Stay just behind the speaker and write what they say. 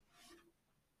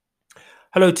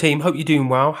Hello, team. Hope you're doing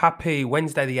well. Happy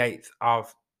Wednesday, the 8th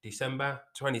of December,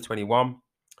 2021.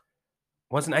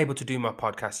 Wasn't able to do my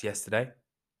podcast yesterday,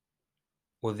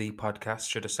 or the podcast,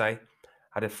 should I say.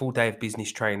 Had a full day of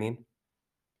business training,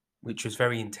 which was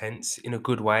very intense in a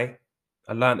good way.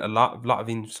 I learned a lot of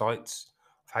insights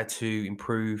of how to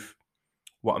improve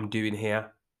what I'm doing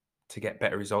here to get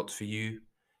better results for you,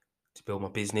 to build my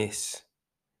business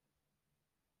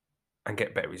and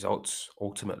get better results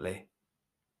ultimately.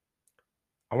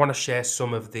 I want to share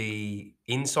some of the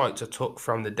insights I took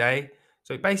from the day.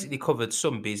 So it basically covered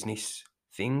some business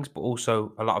things, but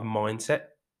also a lot of mindset.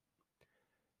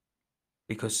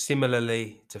 Because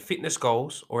similarly to fitness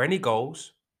goals or any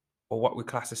goals or what we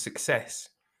class as success,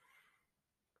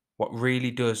 what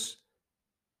really does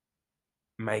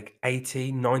make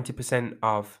 80, 90%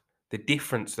 of the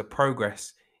difference, the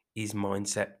progress, is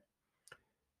mindset.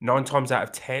 9 times out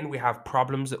of 10, we have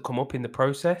problems that come up in the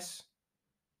process.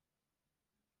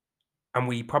 And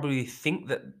we probably think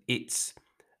that it's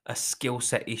a skill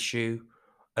set issue,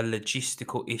 a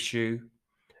logistical issue,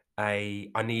 I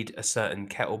need a certain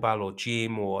kettlebell or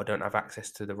gym, or I don't have access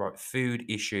to the right food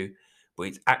issue, but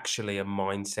it's actually a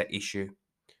mindset issue.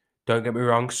 Don't get me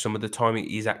wrong, some of the time it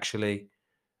is actually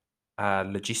a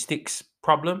logistics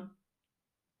problem,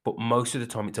 but most of the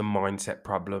time it's a mindset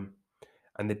problem.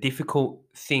 And the difficult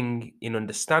thing in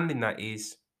understanding that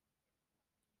is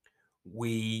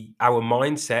our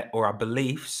mindset or our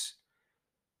beliefs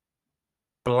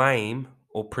blame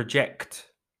or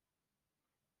project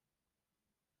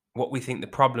what we think the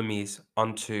problem is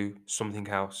onto something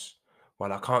else.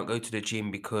 Well, I can't go to the gym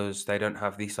because they don't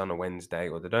have this on a Wednesday,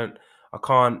 or I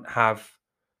can't have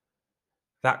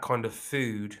that kind of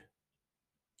food.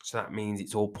 So that means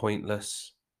it's all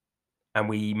pointless. And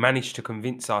we manage to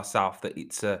convince ourselves that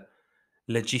it's a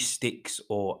logistics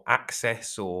or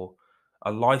access or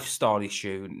a lifestyle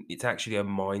issue. It's actually a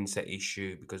mindset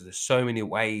issue because there's so many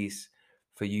ways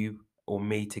for you or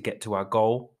me to get to our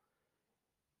goal.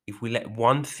 If we let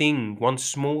one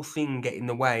small thing get in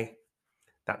the way,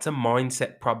 that's a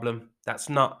mindset problem. That's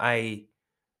not a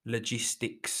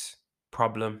logistics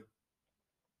problem.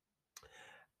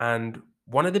 And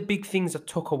one of the big things I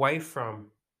took away from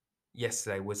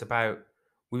yesterday was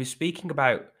we were speaking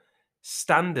about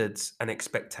standards and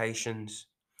expectations.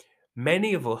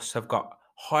 Many of us have got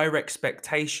higher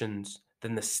expectations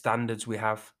than the standards we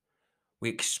have. We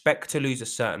expect to lose a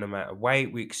certain amount of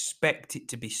weight. We expect it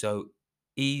to be so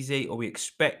easy, or we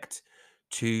expect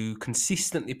to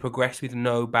consistently progress with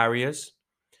no barriers.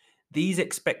 These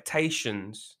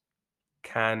expectations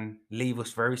can leave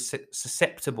us very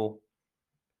susceptible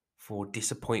for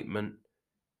disappointment,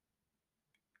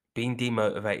 being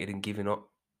demotivated, and giving up,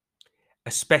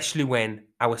 especially when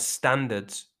our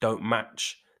standards don't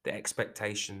match the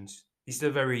expectations. This is a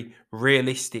very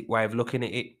realistic way of looking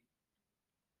at it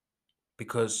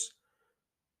because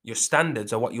your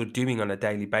standards are what you're doing on a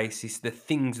daily basis, the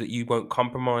things that you won't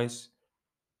compromise.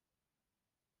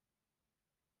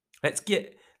 Let's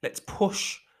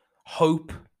push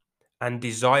hope and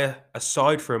desire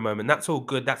aside for a moment. That's all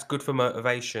good. That's good for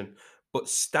motivation. But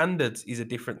standards is a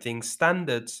different thing.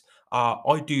 Standards are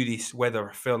I do this whether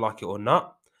I feel like it or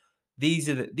not.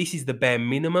 This is the bare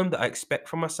minimum that I expect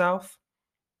from myself.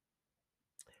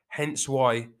 Hence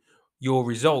why your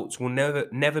results will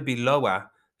never be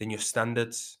lower than your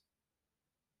standards,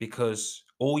 because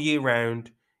all year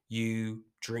round you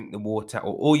drink the water,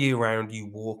 or all year round you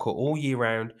walk, or all year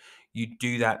round you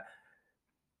do that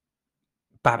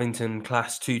badminton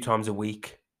class 2 times a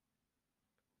week.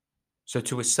 So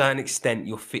to a certain extent,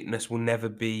 your fitness will never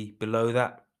be below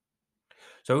that.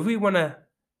 So if we want to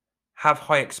have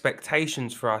high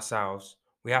expectations for ourselves,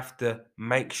 we have to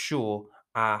make sure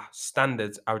our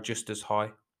standards are just as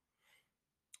high.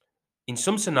 In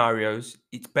some scenarios,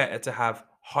 it's better to have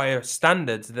higher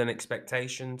standards than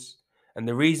expectations. And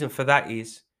the reason for that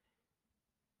is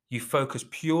you focus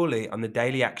purely on the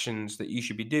daily actions that you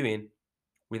should be doing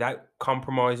without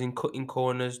compromising, cutting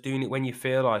corners, doing it when you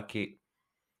feel like it.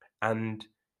 And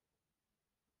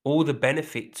all the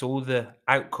benefits, all the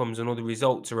outcomes, and all the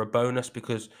results are a bonus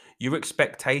because your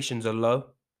expectations are low.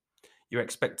 Your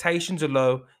expectations are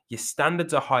low, your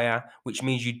standards are higher, which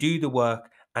means you do the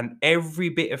work, and every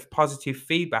bit of positive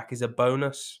feedback is a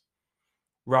bonus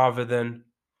rather than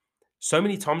so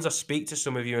many times I speak to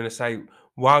some of you and I say,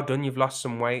 well done, you've lost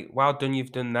some weight. Well done,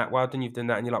 you've done that. Well done, you've done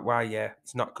that. And you're like, wow, yeah,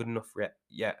 it's not good enough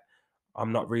yet. I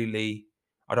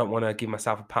don't want to give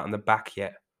myself a pat on the back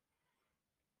yet.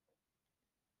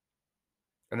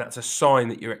 And that's a sign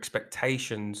that your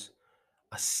expectations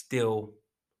are still,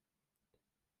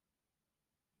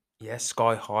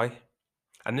 sky high.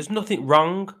 And there's nothing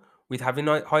wrong with having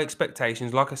high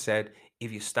expectations, like I said,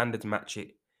 if your standards match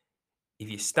it. If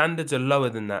your standards are lower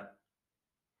than that,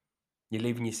 you're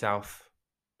leaving yourself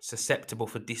susceptible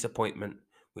for disappointment,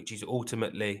 which is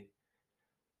ultimately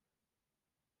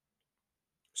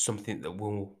something that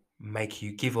will make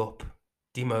you give up,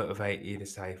 demotivate you, and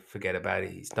say, forget about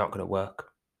it, it's not going to work.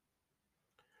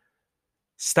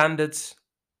 Standards,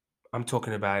 I'm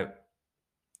talking about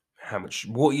how much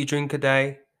water you drink a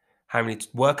day, how many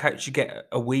workouts you get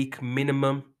a week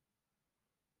minimum.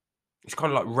 It's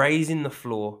kind of like raising the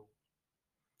floor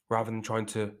rather than trying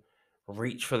to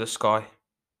reach for the sky.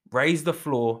 Raise the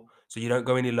floor so you don't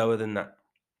go any lower than that.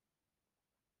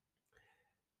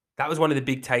 That was one of the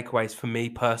big takeaways for me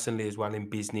personally as well in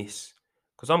business,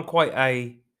 because I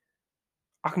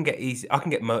can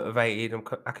get motivated,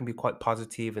 I can be quite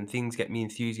positive and things get me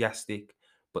enthusiastic,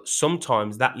 but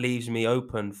sometimes that leaves me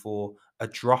open for a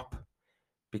drop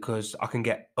because I can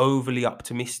get overly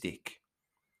optimistic,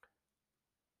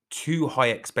 too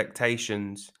high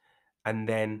expectations, and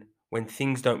then when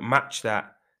things don't match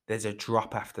that, there's a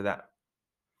drop after that.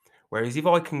 Whereas if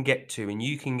I can get to, and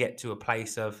you can get to a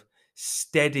place of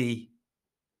steady,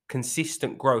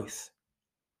 consistent growth,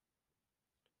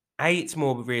 A, it's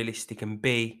more realistic, and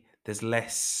B, there's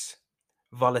less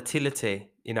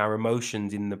volatility in our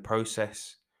emotions in the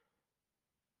process.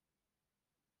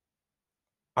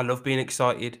 I love being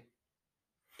excited,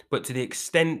 but to the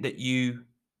extent that you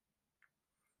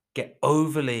get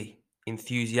overly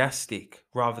enthusiastic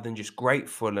rather than just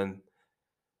grateful and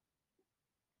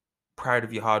proud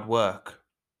of your hard work,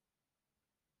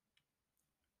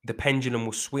 the pendulum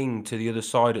will swing to the other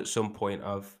side at some point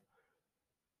of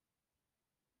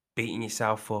beating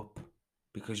yourself up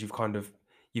because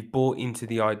you've bought into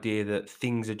the idea that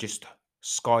things are just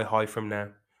sky high from now.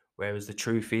 Whereas the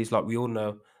truth is, like we all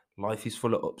know, life is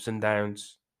full of ups and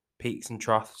downs, peaks and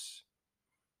troughs,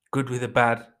 good with the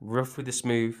bad, rough with the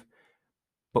smooth.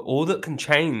 But all that can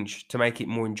change to make it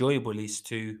more enjoyable is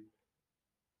to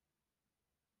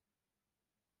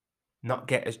not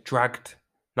get as dragged,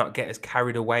 not get as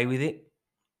carried away with it,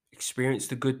 experience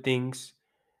the good things,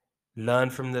 learn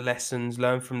from the lessons,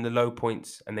 learn from the low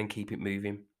points, and then keep it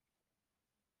moving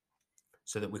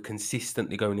so that we're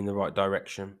consistently going in the right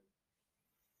direction.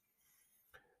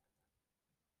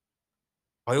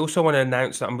 I also want to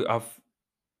announce that I've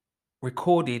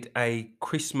recorded a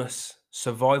Christmas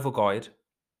survival guide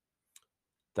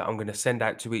that I'm going to send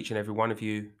out to each and every one of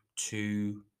you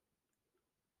to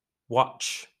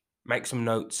watch, make some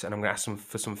notes, and I'm going to ask them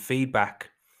for some feedback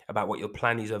about what your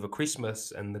plan is over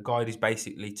Christmas. And the guide is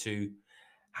basically to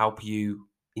help you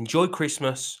enjoy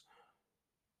Christmas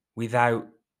without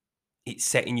it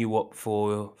setting you up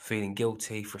for feeling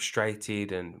guilty,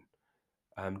 frustrated, and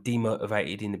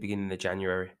demotivated in the beginning of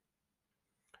January.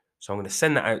 So I'm going to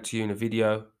send that out to you in a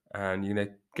video, and you're going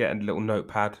to get a little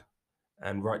notepad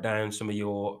and write down some of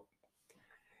your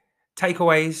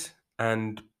takeaways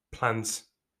and plans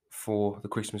for the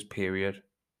Christmas period.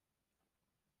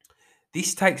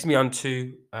 This takes me on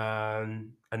to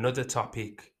another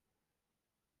topic.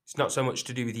 It's not so much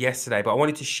to do with yesterday, but I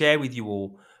wanted to share with you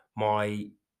all my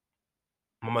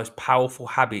most powerful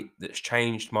habit that's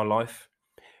changed my life.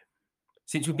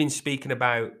 Since we've been speaking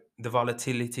about the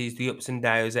volatilities, the ups and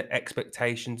downs,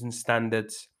 expectations and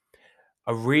standards,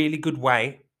 a really good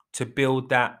way to build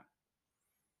that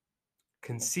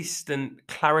consistent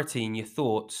clarity in your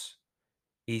thoughts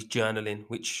is journaling,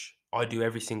 which I do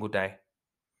every single day,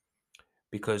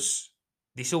 because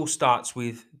this all starts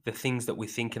with the things that we're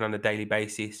thinking on a daily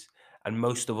basis. And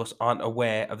most of us aren't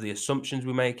aware of the assumptions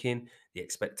we're making, the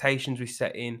expectations we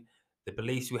set in, the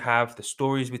beliefs we have, the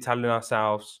stories we're telling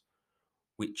ourselves,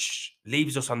 which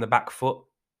leaves us on the back foot.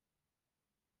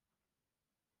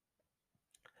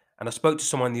 And I spoke to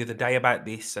someone the other day about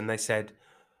this, and they said,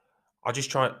 I just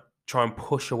try and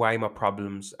push away my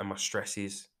problems and my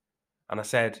stresses. And I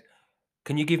said,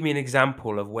 can you give me an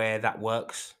example of where that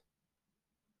works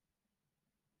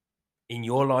in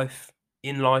your life,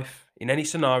 in any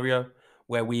scenario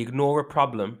where we ignore a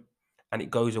problem and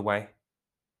it goes away?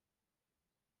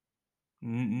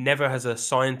 Never has a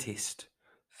scientist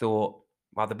thought,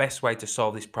 well, the best way to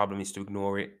solve this problem is to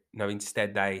ignore it. No,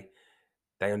 instead they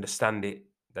understand it,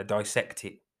 they dissect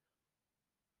it,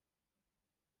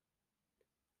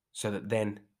 so that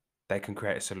then they can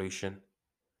create a solution.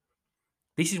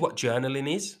 This is what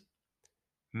journaling is.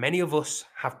 Many of us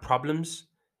have problems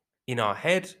in our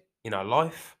head, in our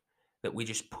life, that we're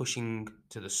just pushing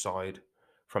to the side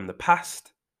from the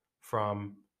past,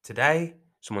 from today.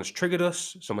 Someone's triggered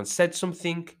us, someone said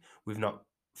something, we've not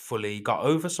fully got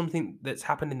over something that's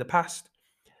happened in the past.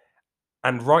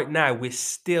 And right now, we're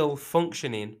still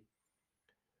functioning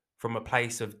from a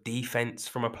place of defense,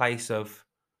 from a place of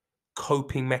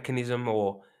coping mechanism,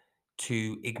 or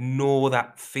to ignore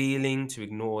that feeling, to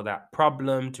ignore that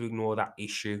problem, to ignore that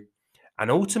issue. And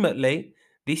ultimately,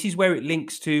 this is where it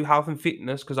links to health and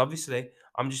fitness, because obviously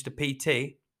I'm just a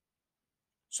PT.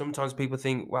 Sometimes people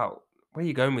think, well, where are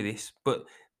you going with this? But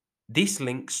this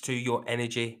links to your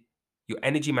energy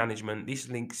management. This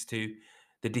links to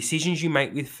the decisions you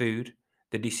make with food,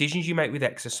 the decisions you make with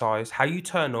exercise, how you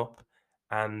turn up,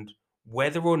 and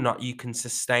whether or not you can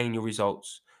sustain your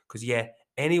results. Because, yeah,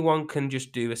 anyone can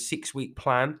just do a 6 week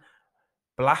plan,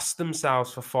 blast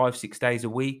themselves for 5, 6 days a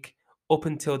week up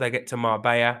until they get to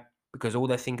Marbella, because all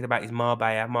they're thinking about is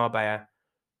Marbella, Marbella.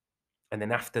 And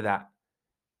then after that,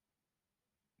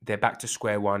 they're back to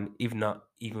square one, if not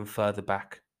even further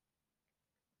back.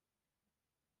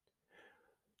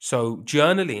 So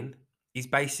journaling is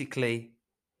basically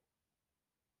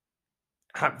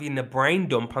having a brain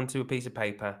dump onto a piece of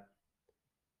paper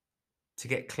to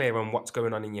get clear on what's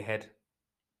going on in your head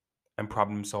and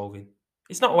problem solving.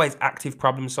 It's not always active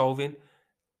problem solving.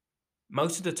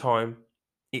 Most of the time,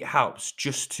 it helps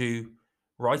just to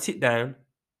write it down,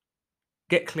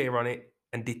 get clear on it,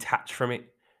 and detach from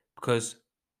it. Because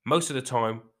most of the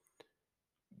time,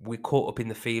 we're caught up in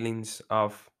the feelings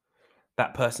of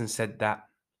that person said that.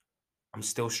 I'm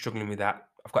still struggling with that.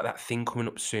 I've got that thing coming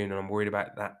up soon and I'm worried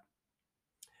about that.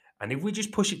 And if we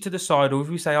just push it to the side, or if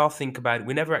we say, I'll think about it,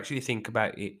 we never actually think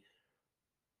about it,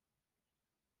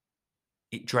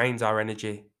 it drains our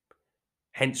energy.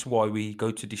 Hence why we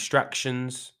go to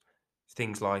distractions,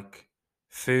 things like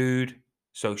food,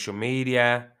 social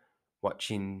media,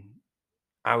 watching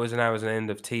hours and hours on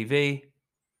end of TV,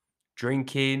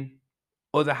 drinking,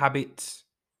 other habits.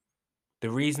 The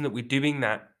reason that we're doing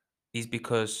that is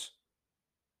because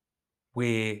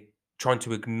we're trying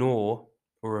to ignore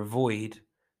or avoid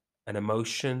an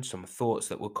emotion, some thoughts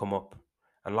that will come up.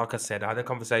 And like I said, I had a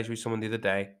conversation with someone the other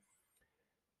day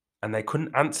and they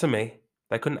couldn't answer me.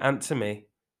 They couldn't answer me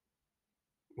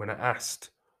when I asked,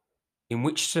 in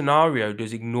which scenario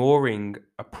does ignoring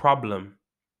a problem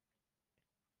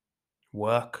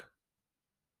work?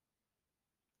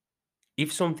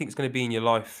 If something's going to be in your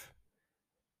life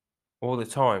all the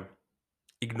time,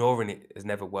 ignoring it has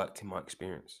never worked in my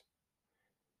experience.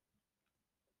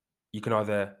 You can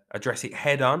either address it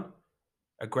head on,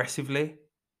 aggressively,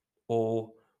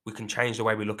 or we can change the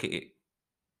way we look at it.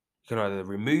 You can either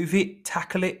remove it,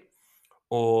 tackle it,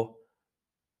 or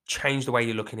change the way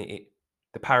you're looking at it.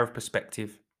 The power of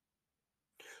perspective.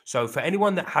 So, for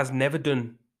anyone that has never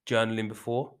done journaling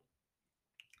before,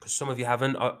 because some of you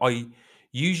haven't, I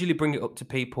usually bring it up to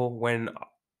people when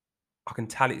I can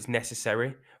tell it's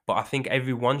necessary, but I think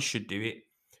everyone should do it.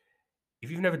 If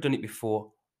you've never done it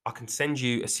before, I can send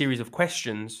you a series of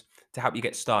questions to help you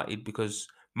get started, because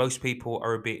most people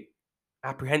are a bit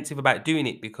apprehensive about doing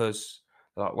it because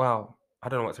they're like, well, I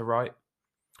don't know what to write.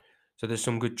 So there's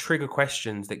some good trigger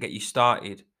questions that get you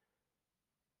started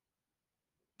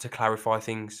to clarify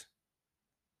things.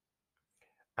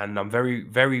 And I'm very,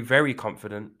 very, very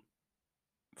confident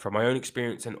from my own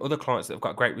experience and other clients that have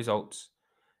got great results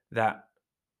that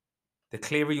the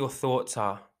clearer your thoughts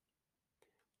are,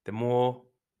 the more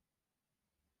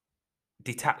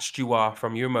detached you are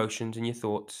from your emotions and your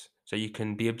thoughts, so you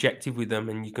can be objective with them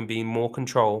and you can be in more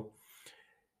control,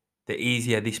 the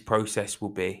easier this process will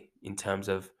be in terms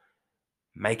of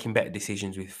making better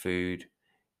decisions with food,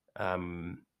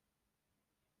 um,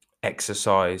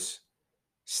 exercise,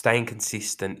 staying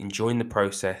consistent, enjoying the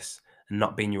process, and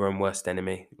not being your own worst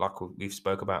enemy, like we've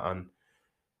spoke about on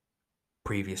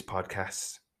previous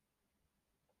podcasts.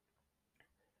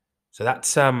 So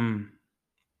that's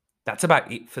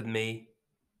about it for me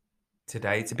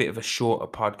today. It's a bit of a shorter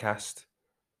podcast.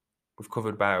 We've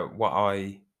covered about what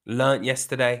I learnt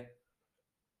yesterday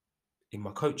in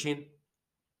my coaching.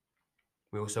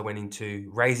 We also went into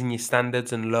raising your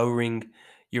standards and lowering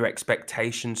your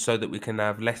expectations so that we can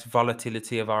have less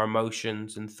volatility of our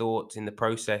emotions and thoughts in the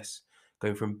process,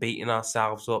 going from beating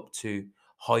ourselves up to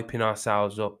hyping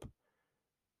ourselves up,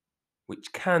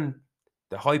 which can,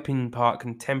 the hyping part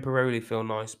can temporarily feel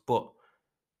nice, but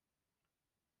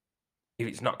if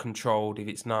it's not controlled, if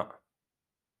you're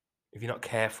not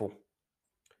careful,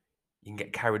 you can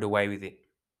get carried away with it.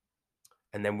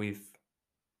 And then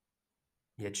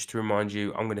just to remind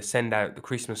you, I'm going to send out the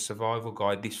Christmas survival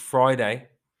guide this Friday,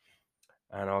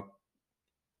 and I'll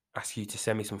ask you to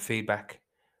send me some feedback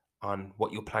on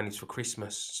what your plan is for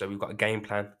Christmas. So we've got a game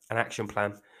plan, an action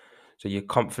plan, so you're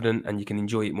confident and you can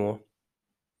enjoy it more.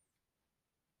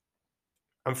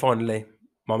 And finally,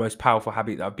 my most powerful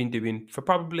habit that I've been doing for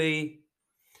probably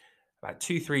about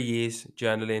 2-3 years,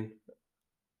 journaling,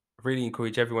 I really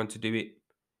encourage everyone to do it.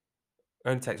 It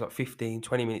only takes like 15,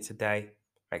 20 minutes a day.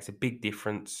 Makes a big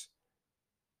difference.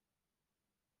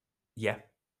 Yeah,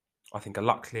 I think a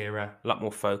lot clearer, a lot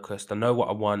more focused. I know what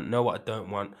I want, know what I don't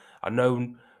want. I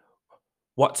know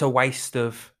what's a waste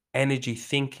of energy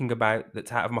thinking about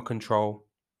that's out of my control,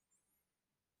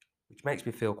 which makes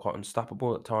me feel quite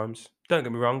unstoppable at times. Don't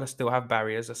get me wrong, I still have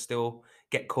barriers. I still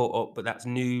get caught up, but that's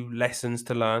new lessons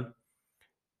to learn.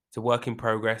 It's a work in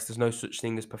progress. There's no such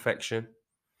thing as perfection.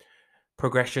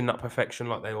 Progression, not perfection,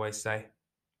 like they always say.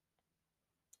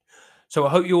 So I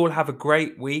hope you all have a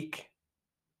great week.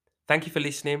 Thank you for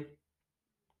listening.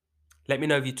 Let me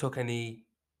know if you took any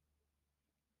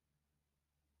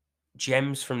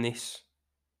gems from this,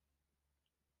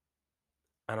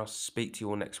 and I'll speak to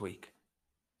you all next week.